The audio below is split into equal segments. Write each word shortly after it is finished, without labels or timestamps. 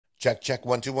Check, check,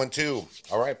 1 2 1 2.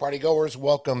 All right, party goers,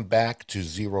 welcome back to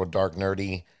Zero Dark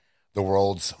Nerdy, the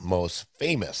world's most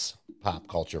famous pop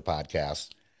culture podcast.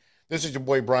 This is your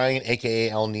boy Brian, aka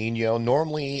El Nino.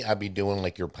 Normally, I'd be doing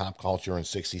like your pop culture in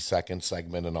 60-second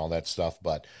segment and all that stuff,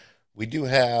 but we do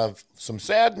have some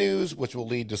sad news, which will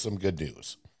lead to some good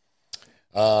news.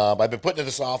 I've been putting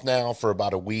this off now for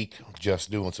about a week,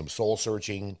 just doing some soul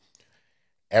searching,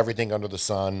 everything under the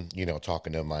sun,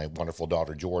 talking to my wonderful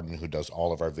daughter Jordan, who does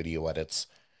all of our video edits,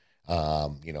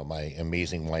 my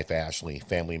amazing wife Ashley,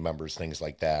 family members, things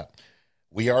like that.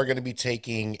 We are going to be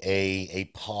taking a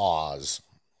pause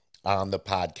on the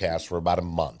podcast for about a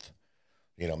month.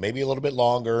 Maybe a little bit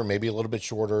longer, maybe a little bit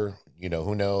shorter.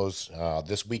 Who knows?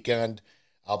 This weekend,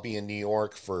 I'll be in New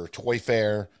York for Toy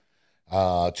Fair.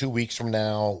 2 weeks from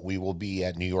now, we will be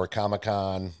at New York Comic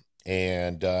Con.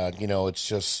 And, it's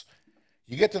just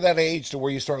you get to that age to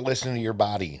where you start listening to your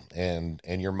body and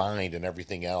your mind and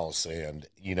everything else. And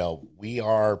we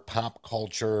are pop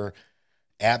culture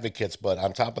advocates, but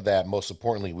on top of that, most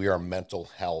importantly, we are mental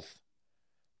health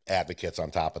advocates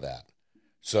on top of that.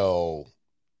 So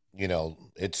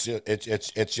it's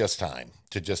just time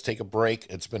to just take a break.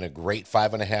 It's been a great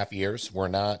 5.5 years. We're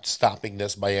not stopping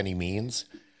this by any means.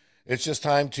 It's just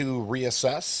time to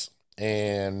reassess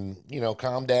and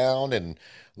calm down and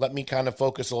let me kind of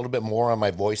focus a little bit more on my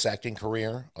voice acting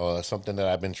career, something that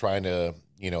I've been trying to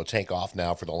take off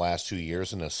now for the last 2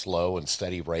 years in a slow and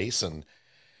steady race.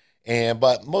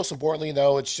 But most importantly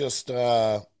though, it's just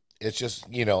again,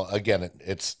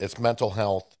 it's mental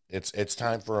health. It's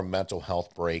time for a mental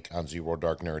health break on Zero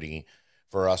Dark Nerdy,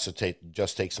 for us to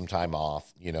take some time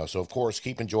off. So of course,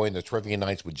 keep enjoying the trivia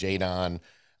nights with Jadon.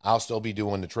 I'll still be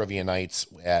doing the trivia nights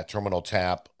at Terminal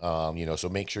Tap. So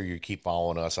make sure you keep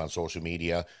following us on social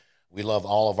media. We love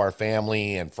all of our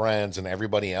family and friends and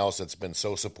everybody else that's been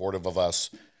so supportive of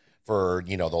us for,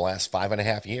 the last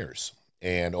 5.5 years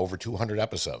and over 200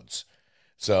 episodes.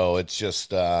 So it's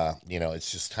just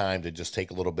time to just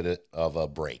take a little bit of a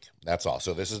break. That's all.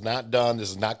 So this is not done. This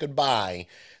is not goodbye.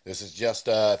 This is just,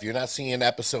 if you're not seeing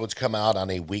episodes come out on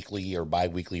a weekly or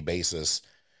bi-weekly basis,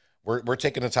 we're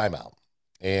taking a time out.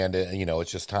 And,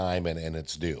 it's just time and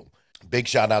it's due. Big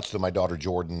shout outs to my daughter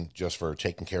Jordan, just for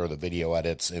taking care of the video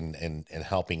edits and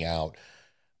helping out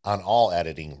on all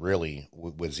editing, really,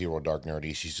 with Zero Dark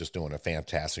Nerdy. She's just doing a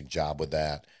fantastic job with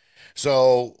that.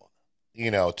 So,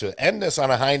 to end this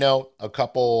on a high note, a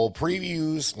couple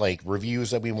previews, like reviews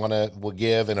that will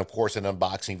give, and of course, an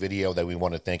unboxing video that we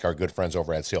want to thank our good friends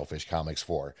over at Sailfish Comics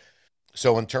for.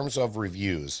 So, in terms of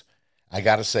reviews, I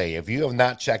got to say, if you have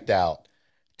not checked out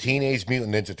Teenage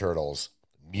Mutant Ninja Turtles,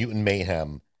 Mutant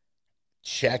Mayhem,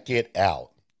 check it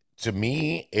out. To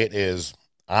me, it is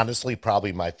honestly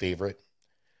probably my favorite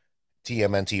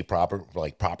TMNT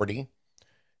property.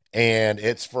 And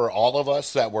it's for all of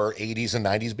us that were 80s and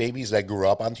 90s babies that grew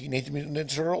up on Teenage Mutant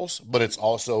Ninja Turtles, but it's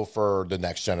also for the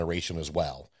next generation as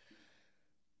well.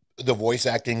 The voice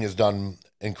acting is done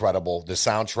incredible. The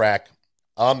soundtrack,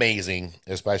 amazing,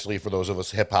 especially for those of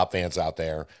us hip hop fans out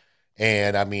there.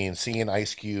 And I mean, seeing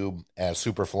Ice Cube as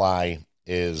Superfly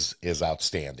is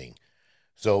outstanding.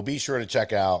 So be sure to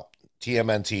check out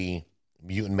TMNT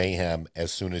Mutant Mayhem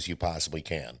as soon as you possibly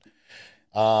can.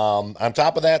 On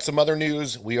top of that, some other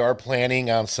news. We are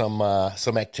planning on some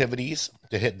activities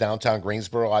to hit downtown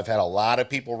Greensboro. I've had a lot of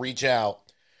people reach out.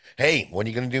 Hey, when are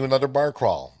you going to do another bar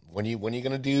crawl? When are you going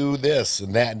to do this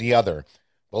and that and the other?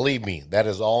 Believe me, that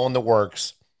is all in the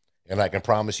works. And I can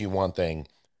promise you one thing.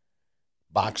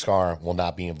 Boxcar will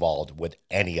not be involved with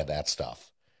any of that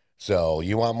stuff. So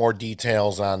you want more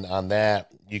details on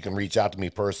that, you can reach out to me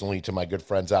personally, to my good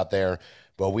friends out there.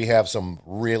 But we have some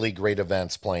really great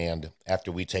events planned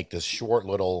after we take this short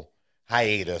little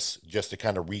hiatus, just to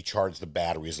kind of recharge the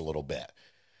batteries a little bit.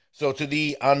 So to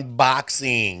the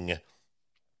unboxing,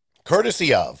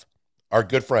 courtesy of our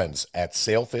good friends at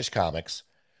Sailfish Comics.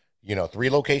 3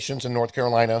 locations in North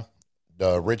Carolina,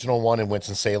 the original one in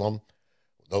Winston-Salem,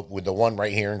 with the one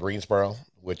right here in Greensboro,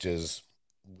 which is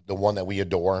the one that we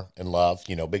adore and love.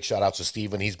 Big shout outs to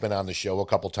Steven. He's been on the show a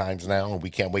couple times now, and we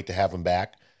can't wait to have him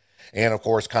back. And of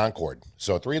course, Concord.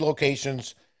 So 3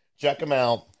 locations. Check them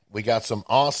out. We got some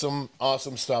awesome,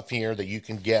 awesome stuff here that you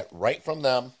can get right from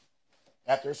them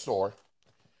at their store.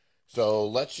 So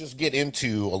let's just get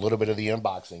into a little bit of the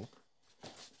unboxing.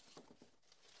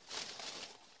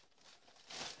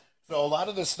 So a lot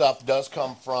of this stuff does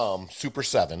come from Super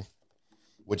 7,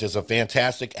 which is a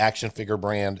fantastic action figure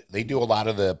brand. They do a lot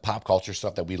of the pop culture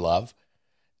stuff that we love,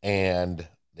 and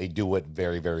they do it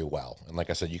very, very well. And like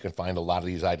I said, you can find a lot of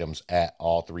these items at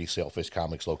all 3 Sailfish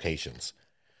Comics locations.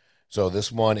 So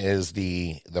this one is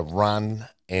the Ron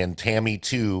and Tammy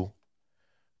 2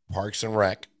 Parks and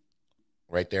Rec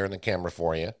right there in the camera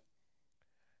for you.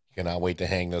 Cannot wait to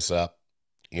hang this up.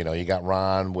 You know, you got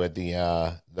Ron with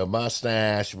the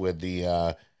mustache with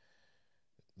the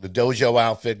dojo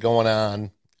outfit going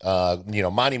on. You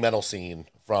know, monumental scene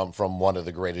from one of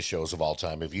the greatest shows of all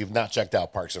time. If you've not checked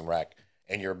out Parks and Rec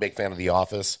and you're a big fan of The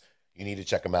Office, you need to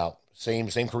check them out. Same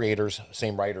creators,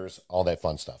 same writers, all that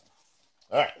fun stuff.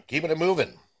 All right, keeping it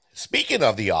moving. Speaking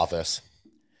of The Office,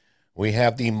 we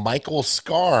have the Michael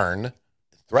Scarn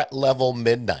Threat Level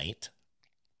Midnight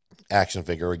action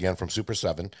figure again from Super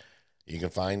 7. You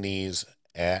can find these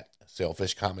at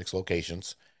Sailfish Comics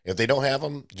locations. If they don't have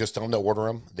them, just tell them to order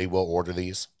them. They will order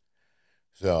these.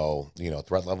 So, you know,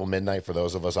 Threat Level Midnight for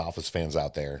those of us Office fans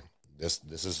out there. This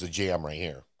is the jam right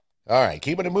here. All right,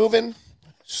 keeping it moving.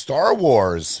 Star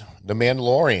Wars, The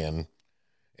Mandalorian,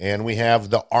 and we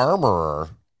have the Armorer.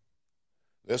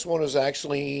 This one is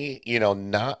actually, you know,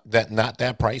 not that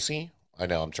pricey. I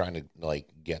know I'm trying to like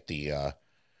get the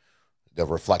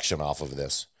reflection off of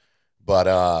this.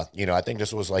 But you know, I think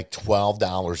this was like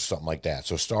 $12, something like that.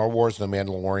 So Star Wars, The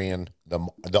Mandalorian,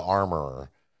 the Armorer,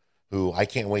 who I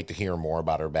can't wait to hear more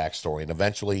about her backstory. And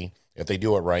eventually, if they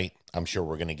do it right, I'm sure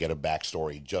we're gonna get a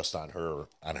backstory just on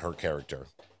her character.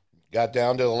 Got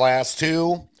down to the last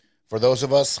two. For those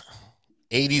of us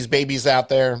 80s babies out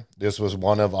there, this was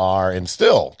one of our, and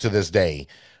still to this day,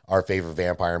 our favorite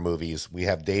vampire movies. We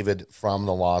have David from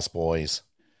The Lost Boys.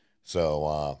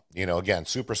 So, you know, again,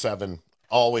 Super 7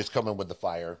 always coming with the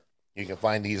fire. You can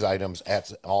find these items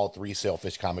at all three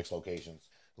Sailfish Comics locations.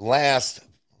 Last,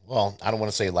 well, I don't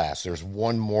want to say last, there's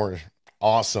one more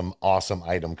awesome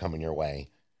item coming your way.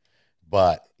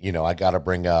 But, you know, I got to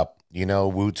bring up, you know,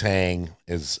 Wu Tang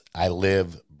is, I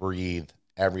live, breathe,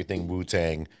 everything Wu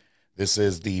Tang. This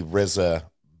is the RZA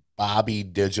Bobby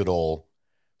Digital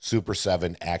Super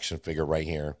 7 action figure right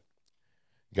here.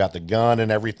 Got the gun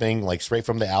and everything, like straight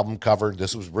from the album cover.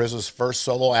 This was RZA's first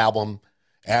solo album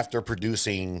after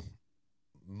producing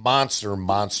monster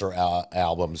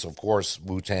albums. Of course,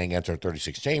 Wu Tang Enter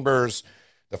 36 Chambers,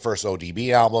 the first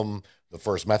ODB album, the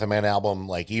first Method Man album.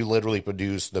 Like, he literally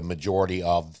produced the majority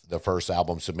of the first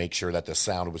albums to make sure that the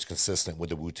sound was consistent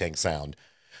with the Wu Tang sound.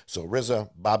 So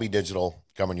RZA, Bobby Digital,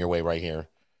 coming your way right here.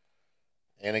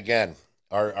 And again,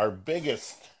 our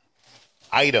biggest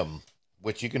item,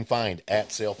 which you can find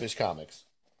at Sailfish Comics,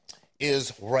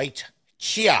 is right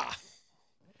here.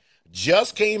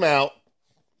 Just came out.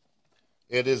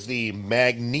 It is the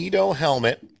Magneto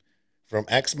helmet from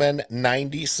X-Men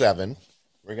 97.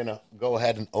 We're going to go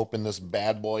ahead and open this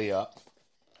bad boy up.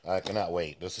 I cannot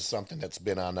wait. This is something that's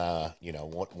been on, you know,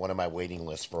 one of my waiting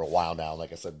lists for a while now.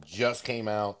 Like I said, just came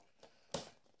out.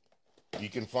 You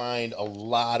can find a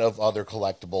lot of other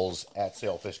collectibles at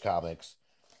Sailfish Comics,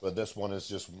 but this one is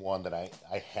just one that I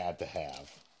had to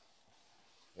have.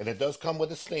 And it does come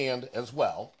with a stand as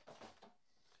well.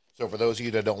 So for those of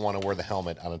you that don't want to wear the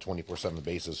helmet on a 24/7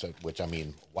 basis, which, I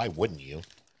mean, why wouldn't you?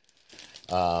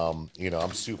 You know,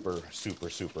 I'm super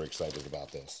excited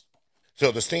about this.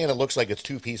 So the stand, it looks like it's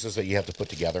two pieces that you have to put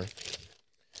together.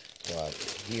 But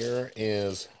here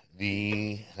is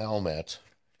the helmet,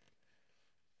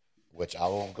 which I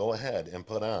will go ahead and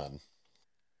put on.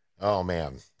 Oh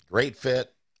man, great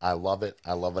fit. I love it.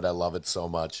 I love it. I love it so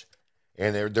much.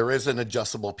 And there is an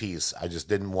adjustable piece. I just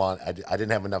didn't want. I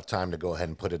didn't have enough time to go ahead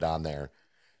and put it on there.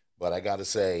 But I got to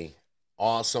say,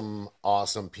 awesome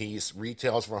piece.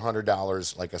 Retails for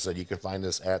 $100. Like I said, you can find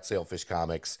this at Sailfish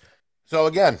Comics. So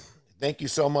again, thank you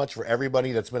so much for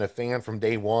everybody that's been a fan from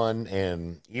day one,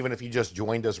 and even if you just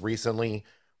joined us recently,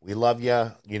 we love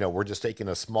you. You know, we're just taking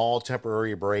a small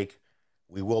temporary break.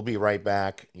 We will be right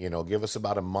back. You know, give us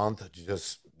about a month to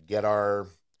just get our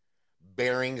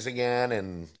bearings again,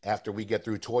 and after we get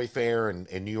through Toy Fair and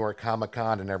New York Comic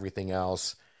Con and everything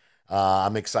else,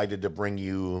 I'm excited to bring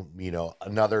you, you know,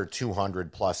 another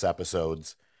 200 plus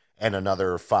episodes and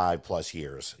another 5 plus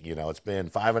years. You know, it's been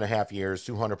 5.5 years,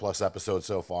 200 plus episodes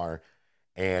so far,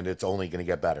 and it's only going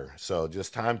to get better. So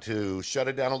just time to shut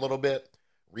it down a little bit,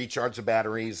 recharge the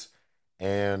batteries,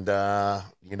 and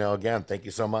you know, again, thank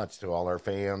you so much to all our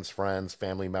fans, friends,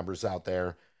 family members out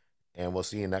there, and we'll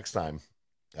see you next time.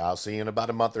 I'll see you in about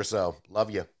a month or so. Love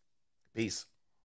you. Peace.